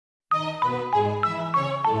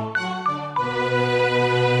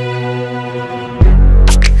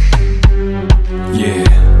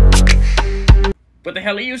the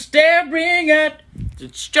hell are you staring at?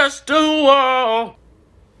 It's just a wall.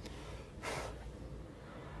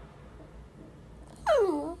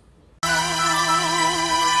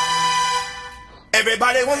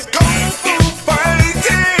 Everybody was kung fu fighting.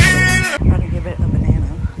 Try to give it a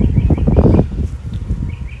banana.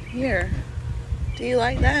 Here. Do you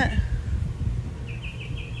like that?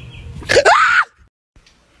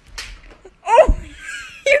 Oh!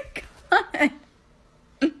 You got it.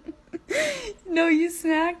 No, you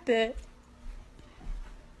smacked it.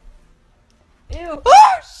 Ew.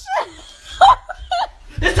 Oh, shit!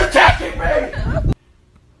 It's attacking me!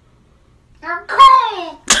 I'm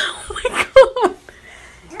cold. Oh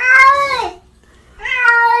my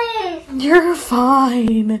god. You're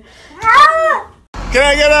fine. Can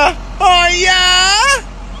I get a? Oh yeah!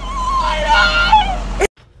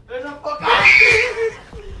 There's a fucking.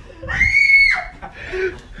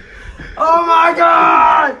 Oh my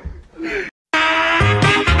god!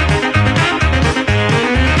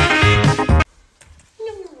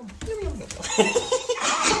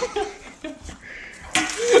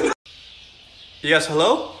 Yes,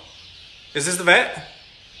 hello? Is this the vet?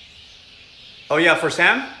 Oh yeah, for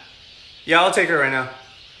Sam? Yeah, I'll take her right now.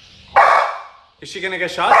 Is she gonna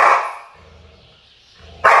get shot?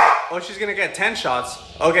 Oh, she's gonna get 10 shots.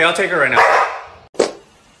 Okay, I'll take her right now.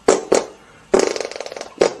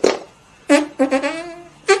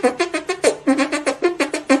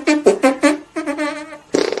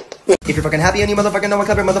 If you're fucking happy and you motherfucking know it,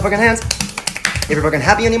 clap your motherfucking hands. If you're fucking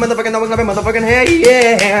happy and you motherfucking know it, clap your motherfucking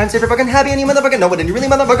hands. If you're fucking happy and you motherfucking know it, and you really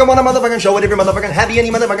motherfucking wanna motherfucking show it. If you're motherfucking happy and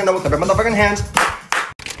you motherfucking know it, clap your motherfucking hands.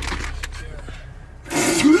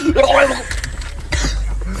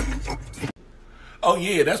 Oh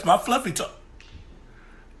yeah, that's my fluffy toy.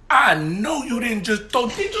 I know you didn't just throw.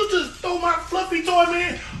 Did you just throw my fluffy toy,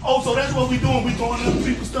 man? Oh, so that's what we doing? We throwing other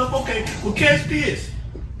people's stuff? Okay, well catch this.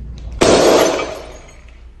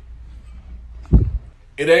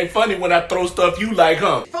 It ain't funny when I throw stuff you like,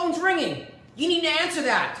 huh? Phone's ringing. You need to answer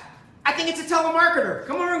that. I think it's a telemarketer.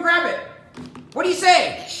 Come over and grab it. What do you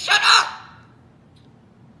say? Shut up!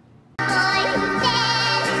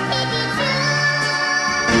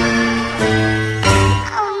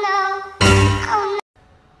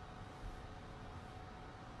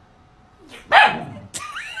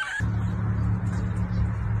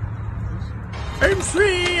 I'm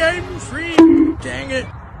free, I'm free. Dang it.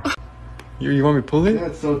 You want me to pull it?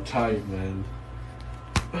 That's so tight, man.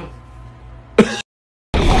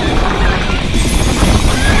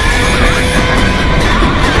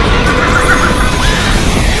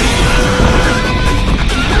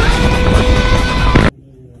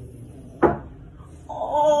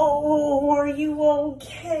 Oh, are you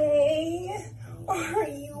okay? Are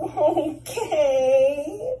you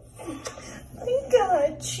okay? I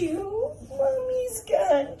got you. Mommy's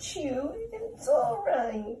got you. It's all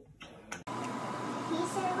right. He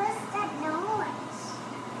said, what's that noise?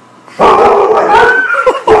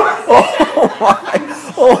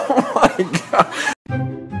 Oh my god.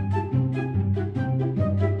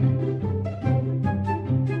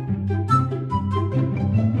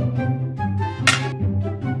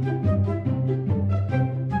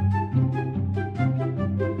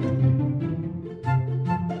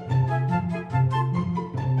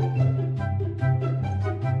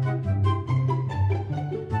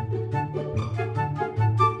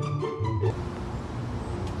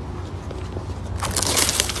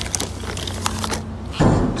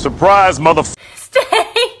 Surprise, motherfucker. Stay!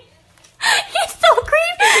 He's so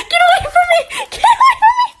creepy! Get away from me! Get away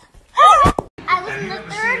from me! I was in the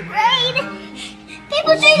 3rd grade.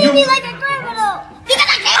 People treated me like a criminal. Because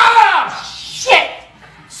I can't. Oh, shit!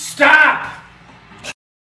 Stop!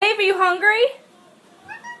 Dave, are you hungry?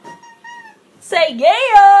 Say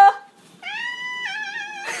yeah!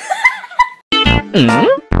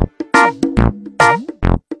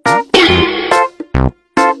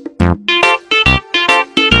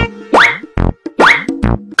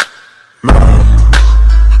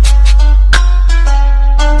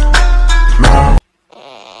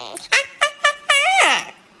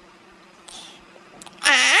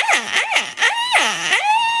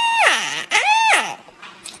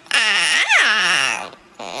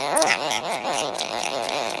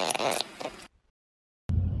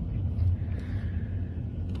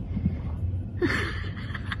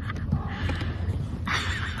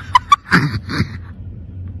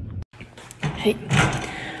 Hey,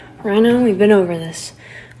 Rhino, we've been over this.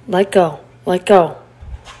 Let go. Let go.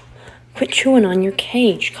 Quit chewing on your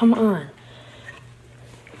cage. Come on.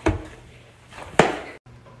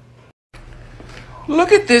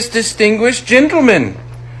 Look at this distinguished gentleman.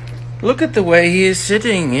 Look at the way he is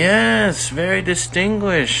sitting. Yes, very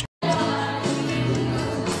distinguished.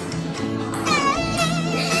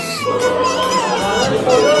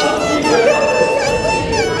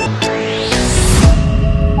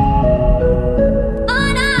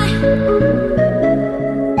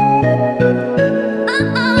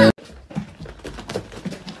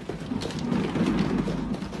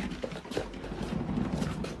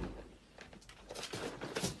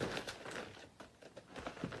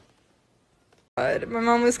 My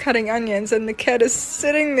mom was cutting onions and the cat is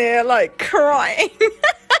sitting there like crying.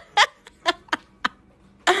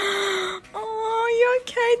 Oh, you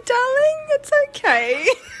okay, darling? It's okay.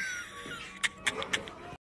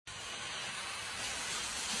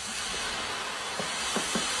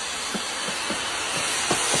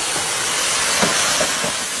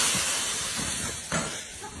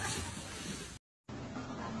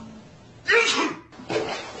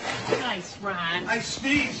 Nice, Ron. I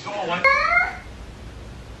sneezed. Oh, I...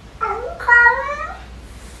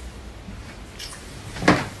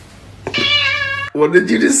 What did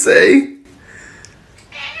you just say?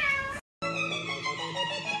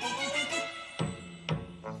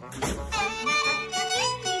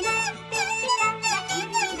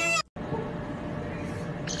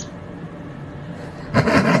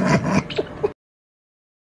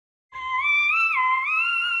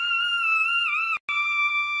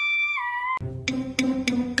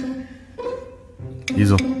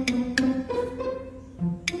 Hazel.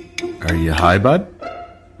 Are you high, bud?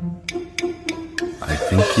 I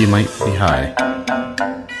think you might be high.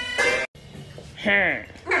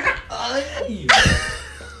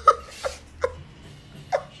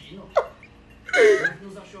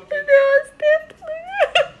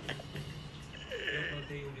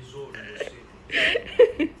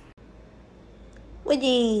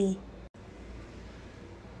 Woody.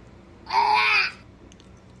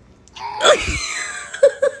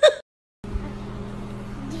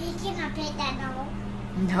 Can I pet that dog?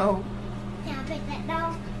 No. Can I pet that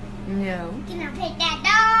dog? No. Can I pet that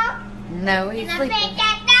dog? No, he's Can I sleeping. pet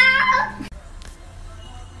that dog?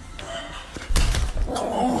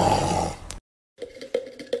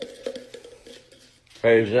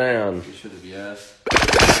 Hey, Zan. You should have yes.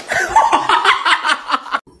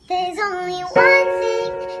 There's only one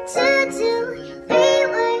thing to do, 3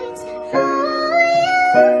 words for you.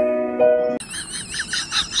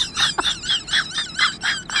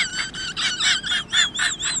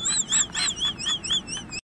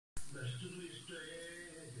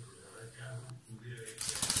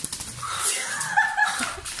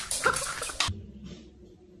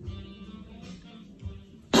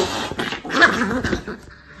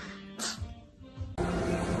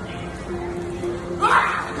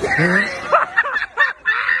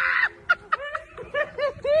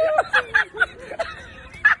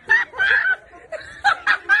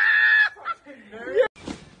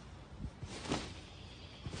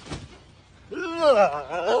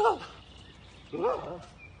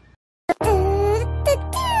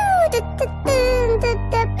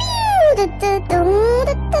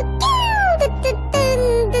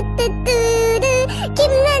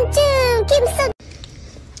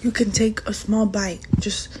 You can take a small bite.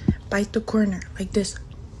 Just bite the corner like this.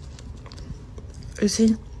 You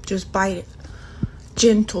see? Just bite it.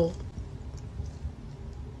 Gentle.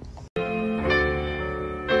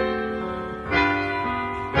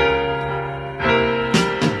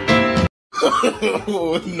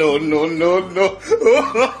 Oh, no, no, no, no.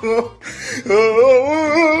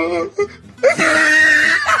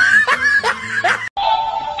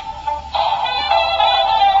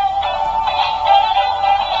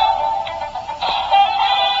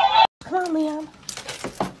 Come on, Leon.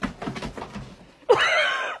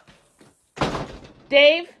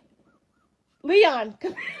 Dave? Leon,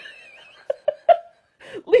 come here.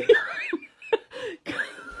 Leon.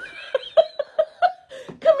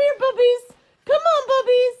 Come here, bubbies. Come on,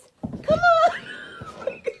 bubbies. Come on.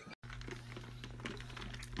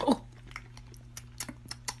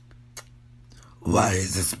 Why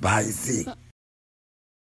is it spicy?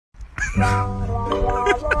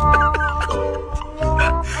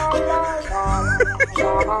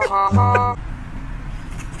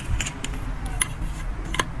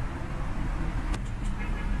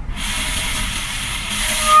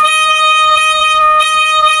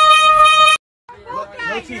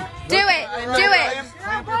 Do it. Do it.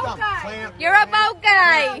 You're a boat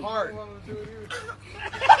guy.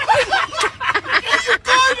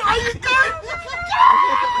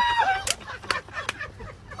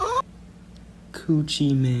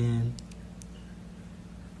 Coochie man.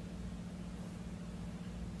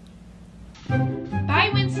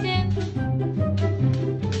 Bye, Winston.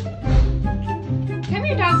 Come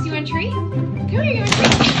here, dogs. You want a treat? Come here, you want a treat?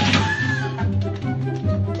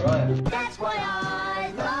 That's why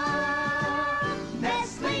I love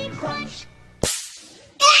Nestle Crunch.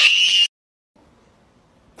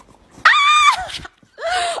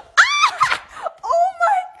 Oh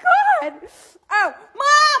my god! Oh,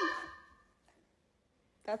 Mom!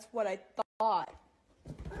 That's what I thought.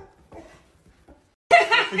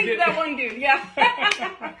 That one dude, yeah.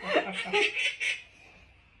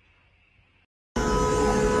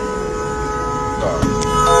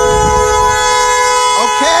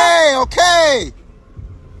 Okay.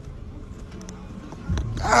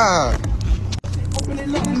 God.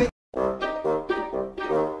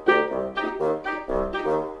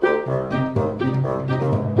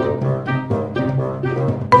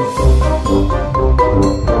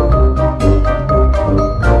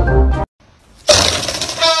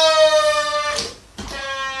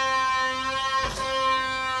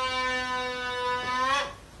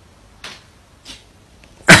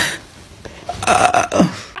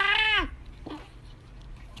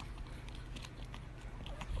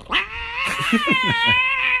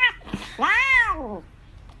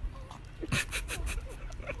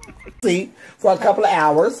 For a couple of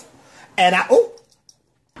hours, and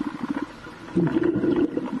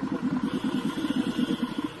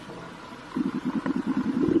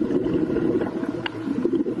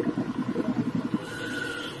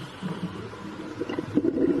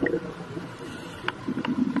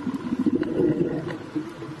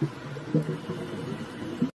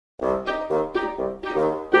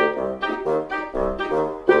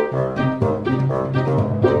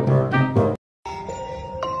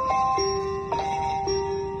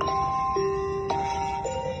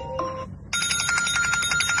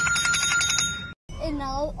And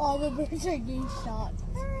now all the birds are getting shot.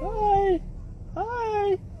 Hi.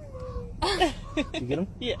 Hi. You get him?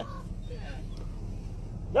 Yeah.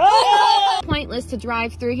 Pointless to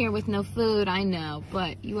drive through here with no food, I know,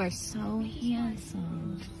 but you are so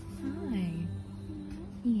handsome. Hi.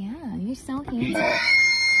 Yeah, you're so handsome.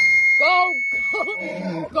 Go,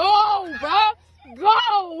 bro.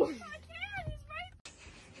 Go.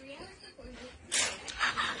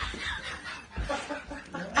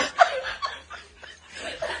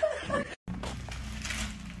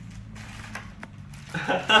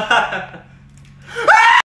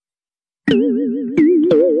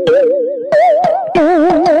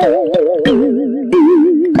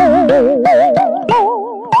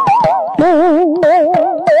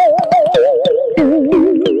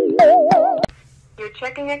 Your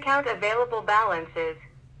checking account available balance is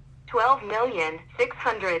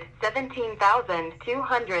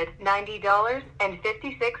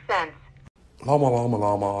 $12,617,290.56.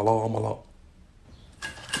 Llama.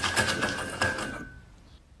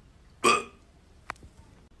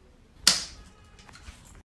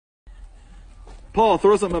 Paul,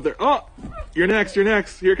 throw something up there. Oh, you're next. Here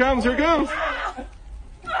it comes. I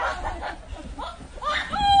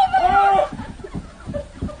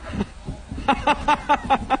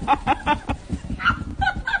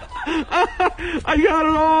got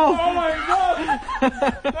it all. Oh my god!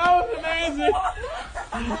 That was amazing!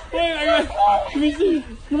 Wait, let me see.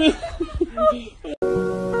 Come here.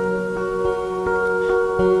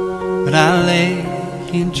 But I lay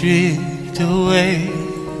and drift away.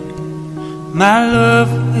 My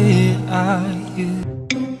love, where are you?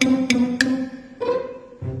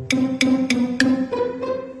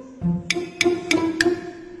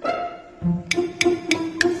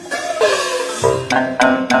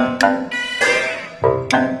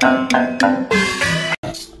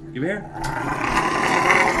 You here?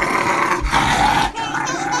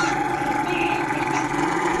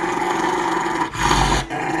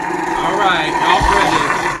 All right, y'all ready?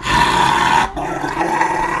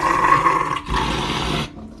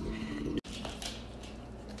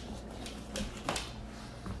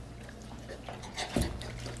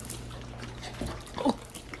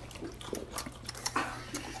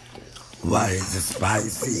 Why is it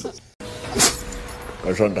spicy?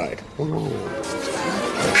 My son died.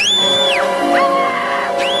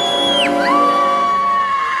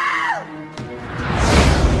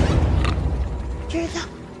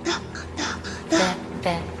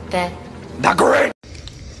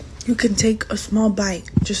 You can take a small bite.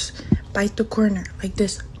 Just bite the corner like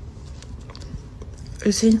this.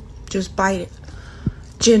 You see? Just bite it.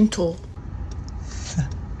 Gentle.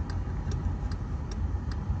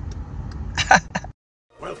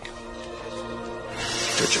 Welcome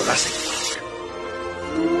to Jurassic Park.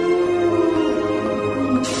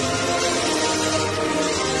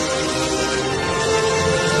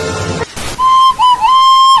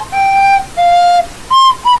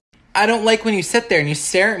 I don't like when you sit there and you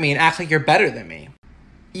stare at me and act like you're better than me.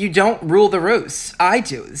 You don't rule the roost. I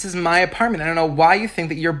do. This is my apartment. I don't know why you think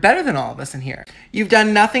that you're better than all of us in here. You've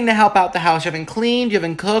done nothing to help out the house. You haven't cleaned, you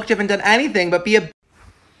haven't cooked, you haven't done anything but be a... Boop,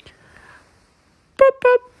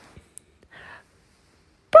 boop.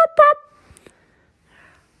 Boop, boop.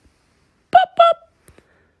 Boop, boop.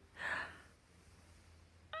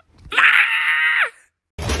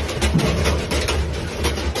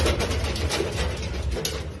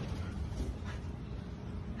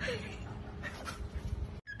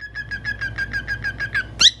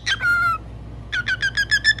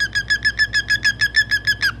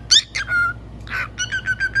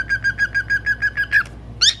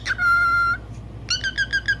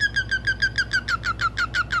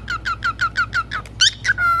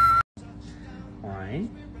 One,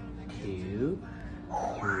 two,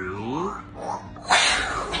 three.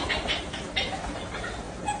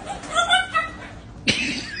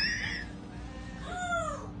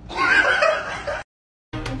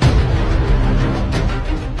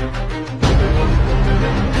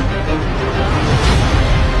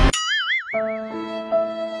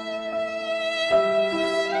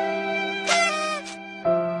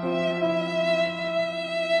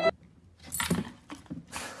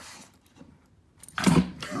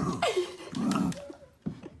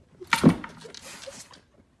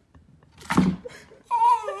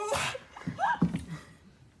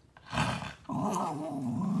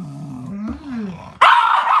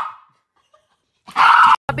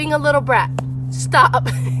 Stop being a little brat. Stop.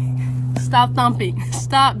 Stop thumping.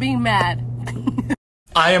 Stop being mad.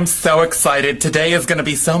 I am so excited. Today is gonna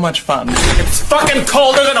be so much fun. It's fucking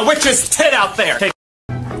colder than a witch's tit out there!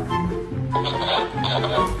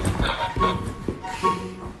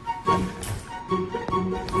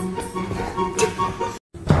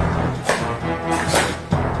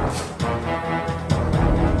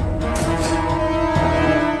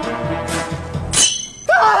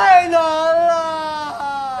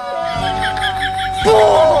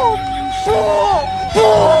 Boom! Boom!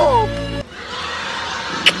 Boom!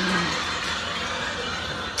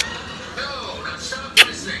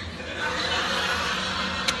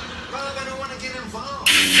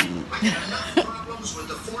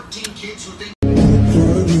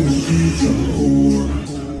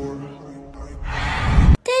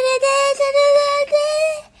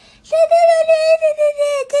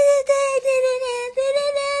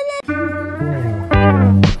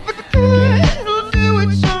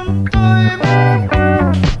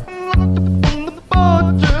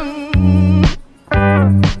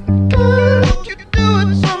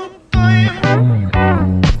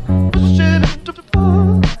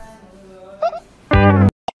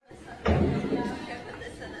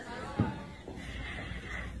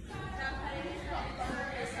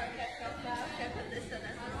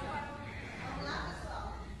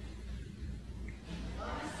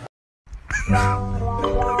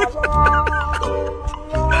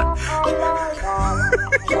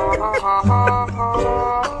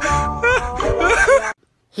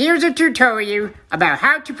 Here's a tutorial about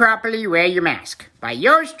how to properly wear your mask by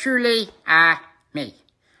yours truly, me.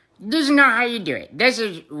 This is not how you do it. This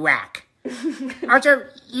is whack. Also,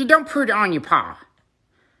 you don't put it on your paw.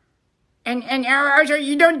 And also,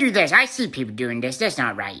 you don't do this. I see people doing this. That's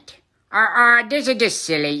not right. This is just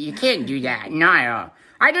silly. You can't do that. Not at all.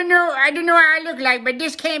 I don't know what I look like, but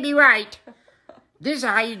this can't be right. This is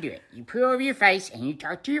how you do it. You put it over your face and you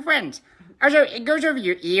talk to your friends. Also, it goes over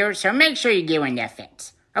your ears, so make sure you get one that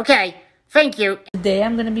fits. Okay, thank you. Today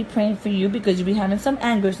I'm going to be praying for you because you'll be having some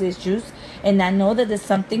anger issues. And I know that there's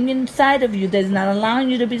something inside of you that's not allowing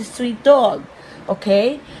you to be the sweet dog.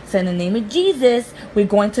 Okay? So in the name of Jesus, we're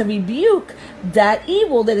going to rebuke that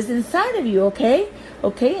evil that is inside of you. Okay?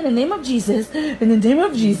 Okay? In the name of Jesus,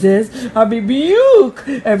 I rebuke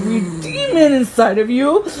every demon inside of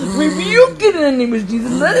you. Rebuke it in the name of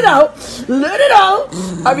Jesus. Let it out. Let it out.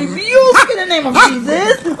 I rebuke in the name of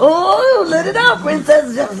Jesus. Oh, let it out,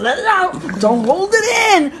 princess. Just let it out. Don't hold it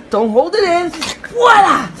in. Don't hold it in.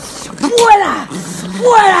 Fuera. Fuera.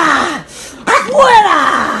 Fuera.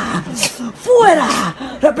 ¡Fuera! ¡Fuera!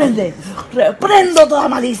 ¡Reprende! ¡Reprendo toda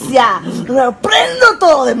malicia! ¡Reprendo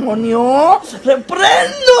todo demonio!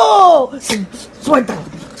 ¡Reprendo! ¡Suéltala!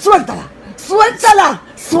 ¡Suéltala! ¡Suéltala!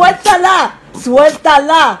 ¡Suéltala!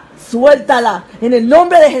 ¡Suéltala! ¡Suéltala! En el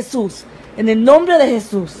nombre de Jesús. En el nombre de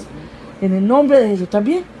Jesús. En el nombre de Jesús. ¿Estás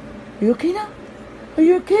bien? Are you okay now? Are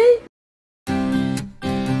you okay?